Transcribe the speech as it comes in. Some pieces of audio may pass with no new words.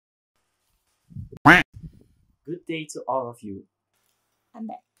Good day to all of you. I'm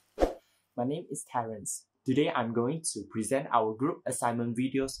back. My name is Terence. Today I'm going to present our group assignment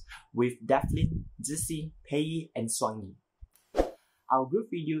videos with Devlin, Zisi, Pei, and Swangi. Our group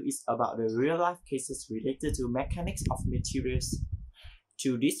video is about the real-life cases related to mechanics of materials.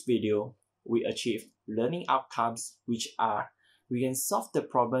 Through this video, we achieve learning outcomes which are we can solve the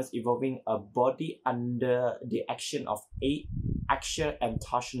problems involving a body under the action of axial and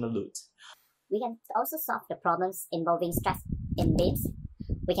torsional load. We can also solve the problems involving stress in beams.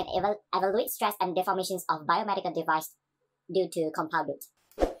 We can evaluate stress and deformations of biomedical device due to compound load.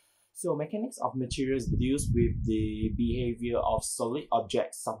 So mechanics of materials deals with the behavior of solid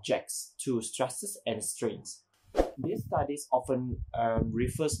objects subjects to stresses and strains. These studies often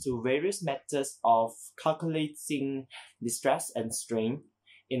refers to various methods of calculating the stress and strain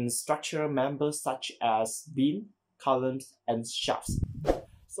in structural members such as beam, columns, and shafts.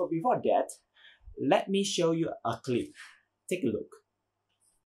 So before that, let me show you a clip. Take a look.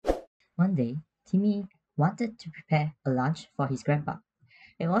 One day, Timmy wanted to prepare a lunch for his grandpa.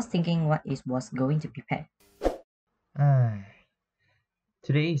 He was thinking what he was going to prepare.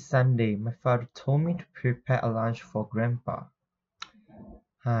 Today is Sunday. My father told me to prepare a lunch for grandpa.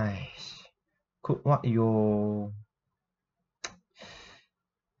 Cook what yo?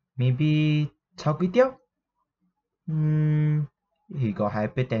 Maybe char kway teow? He got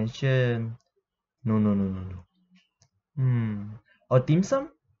hypertension. No. Or dim sum?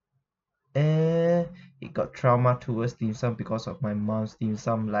 He got trauma towards dim sum because of my mom's dim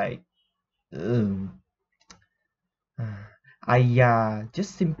sum, like,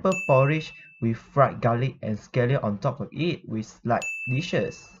 just simple porridge with fried garlic and scallion on top of it with slight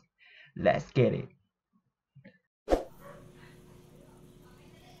dishes. Let's get it.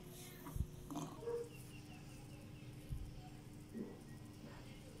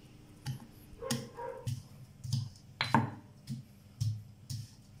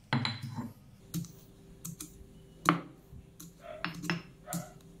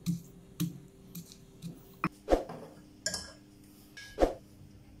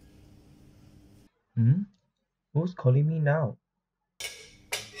 Who's calling me now?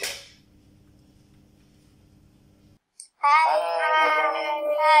 Hi.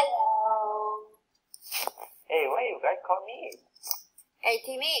 Hey, why you guys call me? Hey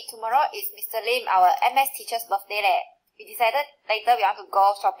Timmy, tomorrow is Mr. Lim, our MS teacher's birthday leh. We decided later we want to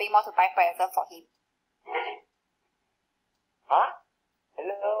go shopping mall to buy present for him. Huh?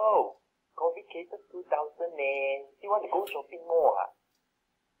 Hello? COVID cases 2000 man. You want to go shopping mall?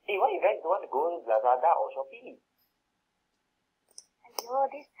 Hey, why you guys don't want to go Lazada or Shopee? Aiyo,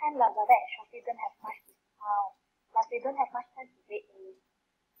 this time Lazada and Shopee don't have much discount. Plus we don't have much time to wait.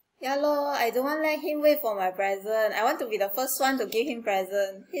 Yeah lor, I don't want to let him wait for my present. I want to be the first one to give him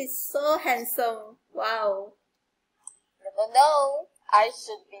present. He's so handsome. Wow. No. I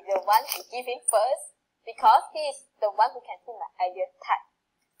should be the one to give him first because he is the one who can see my ideal type.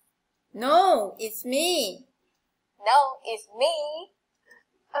 No, it's me. No, it's me.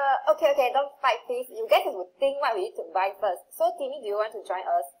 Okay, don't fight please. You guys have to think what we need to buy first. So Timmy, do you want to join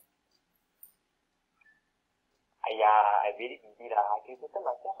us? I'm really busy lah. I can settle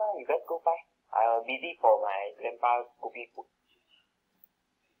myself lah. You guys go buy. I'm busy for my grandpa's cooking food.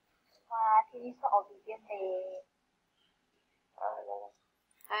 Wow, Timmy so obedient leh. No.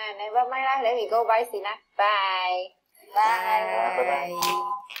 Never mind lah. Then we go buy Sina. Bye. Bye.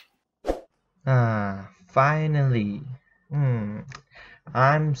 Finally.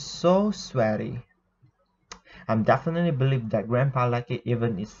 I'm so sweaty. I'm definitely believe that grandpa like it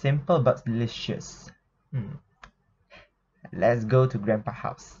even it's simple but delicious. Let's go to grandpa's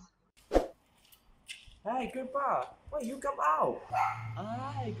house. Hey, grandpa, why you come out?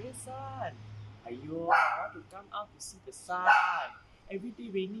 Hi, grandson. Ayo, I want to come out to see the sun. Every day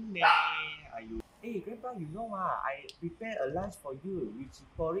raining, man. Ayo. Hey, grandpa, you know I prepare a lunch for you, which is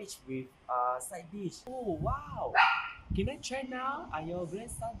porridge with side dish. Oh, wow. Can I try now? Ayo,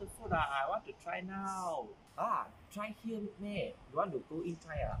 grandson, the food I want to try now. Try here, man. You want to go in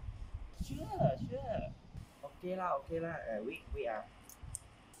try Sure. Okay lah. Wait.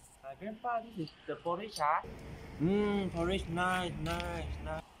 Grandpa, this is the porridge porridge nice.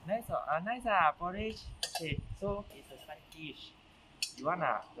 Nice porridge. Okay, so it's a side dish. You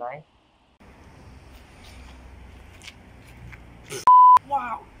wanna right?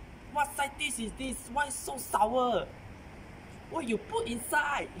 Wow, what side dish is this? Why so sour? What you put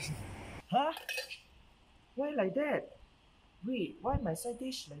inside? Huh? Why like that? Wait, why my side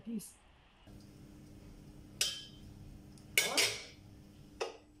dish like this?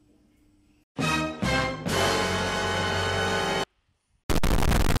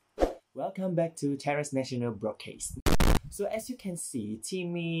 Welcome back to Terrace National Broadcast. So as you can see,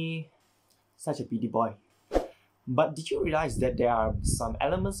 Timmy, such a pretty boy. But did you realize that there are some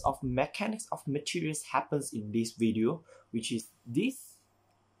elements of mechanics of materials happens in this video, which is this,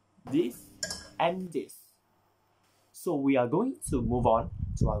 and this. So we are going to move on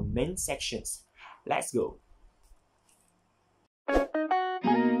to our main sections. Let's go.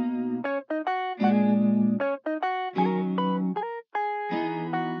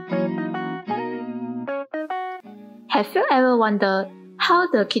 Have you ever wondered how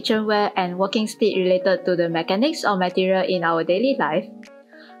the kitchenware and walking stick related to the mechanics of material in our daily life?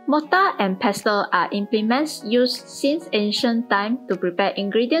 Mortar and pestle are implements used since ancient time to prepare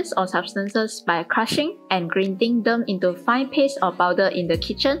ingredients or substances by crushing and grinding them into fine paste or powder in the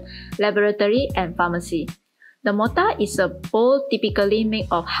kitchen, laboratory, and pharmacy. The mortar is a bowl typically made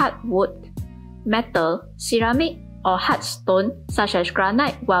of hard wood, metal, ceramic, or hard stone such as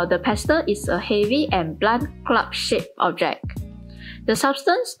granite, while the pestle is a heavy and blunt club-shaped object. The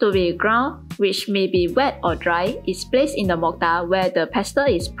substance to be ground, which may be wet or dry, is placed in the mortar where the pestle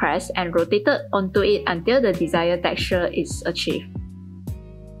is pressed and rotated onto it until the desired texture is achieved.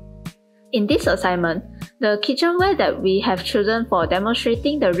 In this assignment, the kitchenware that we have chosen for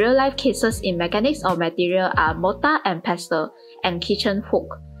demonstrating the real-life cases in mechanics of material are mortar and pestle and kitchen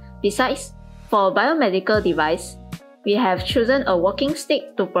hook. Besides, for biomedical device, we have chosen a walking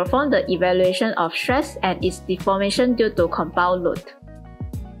stick to perform the evaluation of stress and its deformation due to compound load.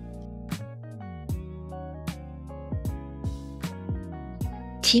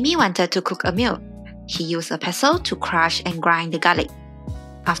 Timmy wanted to cook a meal. He used a pestle to crush and grind the garlic.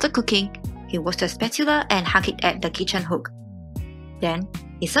 After cooking, he washed the spatula and hung it at the kitchen hook. Then,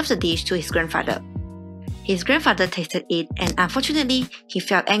 he served the dish to his grandfather. His grandfather tasted it and unfortunately, he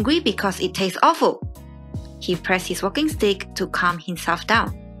felt angry because it tastes awful. He pressed his walking stick to calm himself down.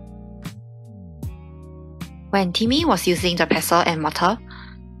 When Timmy was using the pestle and mortar,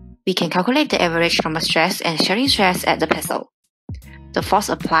 we can calculate the average normal stress and shearing stress at the pestle. The force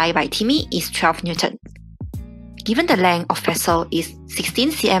applied by Timmy is 12 Newton. Given the length of pestle is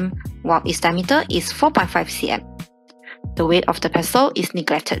 16 cm while its diameter is 4.5 cm, the weight of the pestle is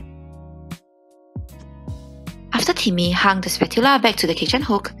neglected. After Timmy hung the spatula back to the kitchen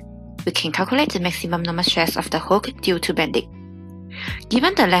hook, we can calculate the maximum normal stress of the hook due to bending.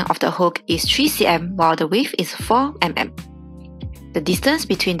 Given the length of the hook is 3 cm while the width is 4 mm. The distance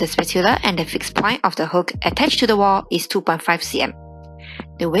between the spatula and the fixed point of the hook attached to the wall is 2.5 cm.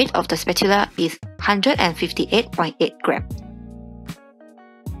 The weight of the spatula is 158.8 grams.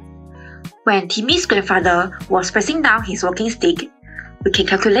 When Timmy's grandfather was pressing down his walking stick, we can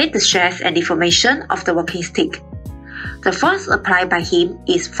calculate the stress and deformation of the walking stick. The force applied by him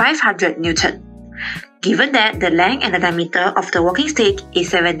is 500 Newton. Given that the length and the diameter of the walking stick is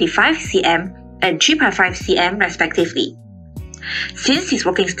 75 cm and 3.5 cm respectively. Since his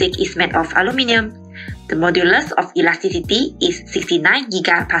walking stick is made of aluminium, the modulus of elasticity is 69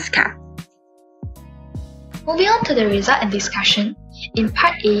 gigapascal. Moving on to the result and discussion, in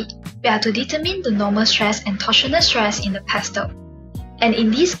part A, we are to determine the normal stress and torsional stress in the pestle. And in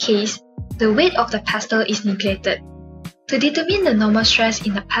this case, the weight of the pestle is neglected. To determine the normal stress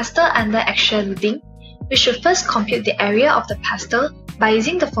in the pestle under axial loading, we should first compute the area of the pestle by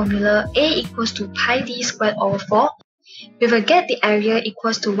using the formula A equals to pi d squared over 4. We will get the area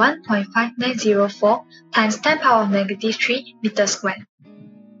equals to 1.5904 times 10 power of negative 3 meters squared.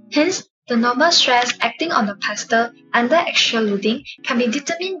 Hence, the normal stress acting on the pestle under axial loading can be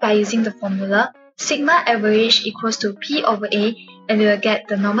determined by using the formula sigma average equals to P over A, and we will get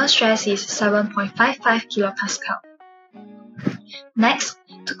the normal stress is 7.55 kilopascal. Next,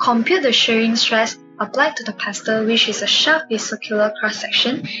 to compute the shearing stress applied to the pestle, which is a shaft with circular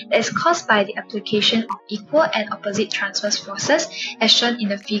cross-section that is caused by the application of equal and opposite transverse forces as shown in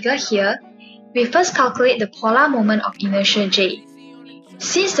the figure here, we first calculate the polar moment of inertia J.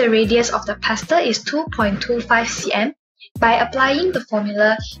 Since the radius of the pestle is 2.25 cm, by applying the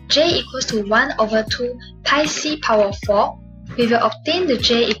formula J equals to 1 over 2 pi c power 4, we will obtain the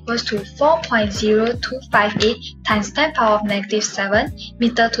J equals to 4.0258 times 10 power of negative 7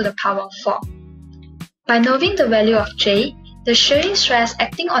 meter to the power of 4. By knowing the value of J, the shearing stress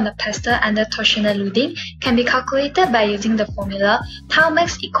acting on the pestle under torsional loading can be calculated by using the formula tau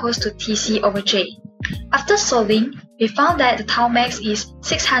max equals to Tc over J. After solving, we found that the tau max is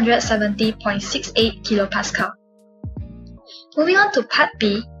 670.68 kilopascal. Moving on to part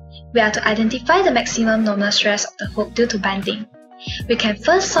B, we are to identify the maximum normal stress of the hook due to bending. We can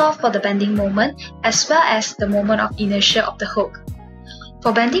first solve for the bending moment as well as the moment of inertia of the hook.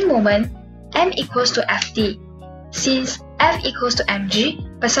 For bending moment, M equals to Ft. Since F equals to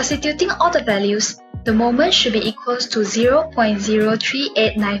mg, By substituting all the values, the moment should be equal to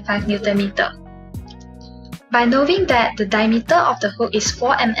 0.03895 Newton meter. By knowing that the diameter of the hook is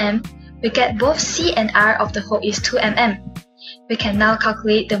 4 mm, we get both C and R of the hook is 2 mm. We can now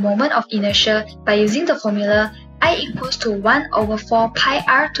calculate the moment of inertia by using the formula I equals to 1 over 4 pi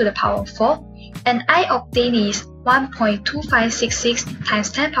r to the power of 4, and I obtained is 1.2566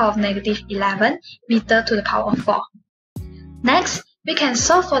 times 10 power of negative 11 meter to the power of 4. Next, we can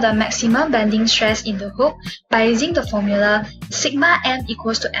solve for the maximum bending stress in the hook by using the formula sigma m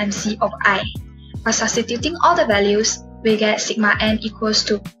equals to mc of I. By substituting all the values, we get sigma m equals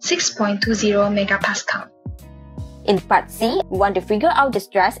to 6.20 megapascal. In part C, we want to figure out the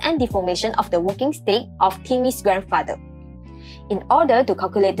stress and deformation of the working stick of Timmy's grandfather. In order to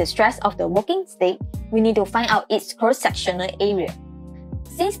calculate the stress of the working stick, we need to find out its cross-sectional area.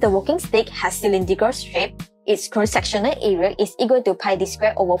 Since the working stick has cylindrical shape, its cross-sectional area is equal to pi d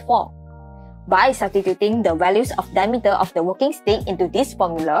squared over 4. By substituting the values of diameter of the working stick into this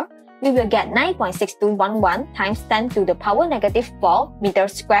formula, we will get 9.6211 times 10 to the power negative 4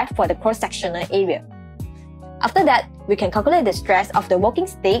 meters squared for the cross-sectional area. After that, we can calculate the stress of the working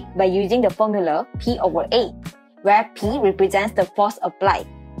stick by using the formula P over A, where P represents the force applied.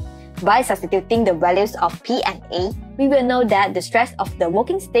 By substituting the values of P and A, we will know that the stress of the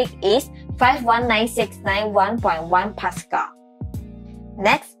working stick is 519,691.1 Pascal.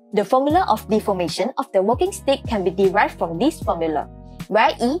 Next, the formula of deformation of the working stick can be derived from this formula,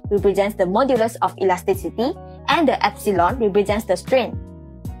 where E represents the modulus of elasticity and the epsilon represents the strain.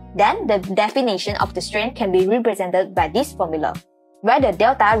 Then, the definition of the strain can be represented by this formula, where the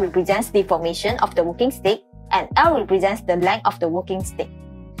delta represents deformation of the working stick and L represents the length of the working stick.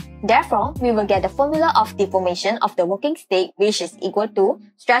 Therefore, we will get the formula of deformation of the working stick, which is equal to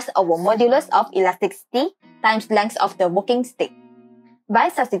stress over modulus of elasticity times length of the working stick. By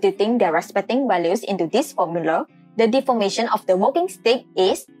substituting their respective values into this formula, the deformation of the working stick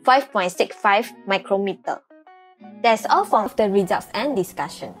is 5.65 micrometer. That's all from the results and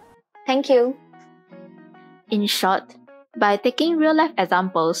discussion. Thank you. In short, by taking real-life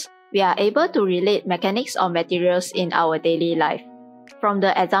examples, we are able to relate mechanics of materials in our daily life. From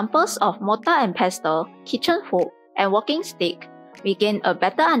the examples of mortar and pestle, kitchen hook, and walking stick, we gain a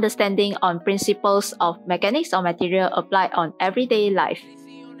better understanding on principles of mechanics of material applied on everyday life.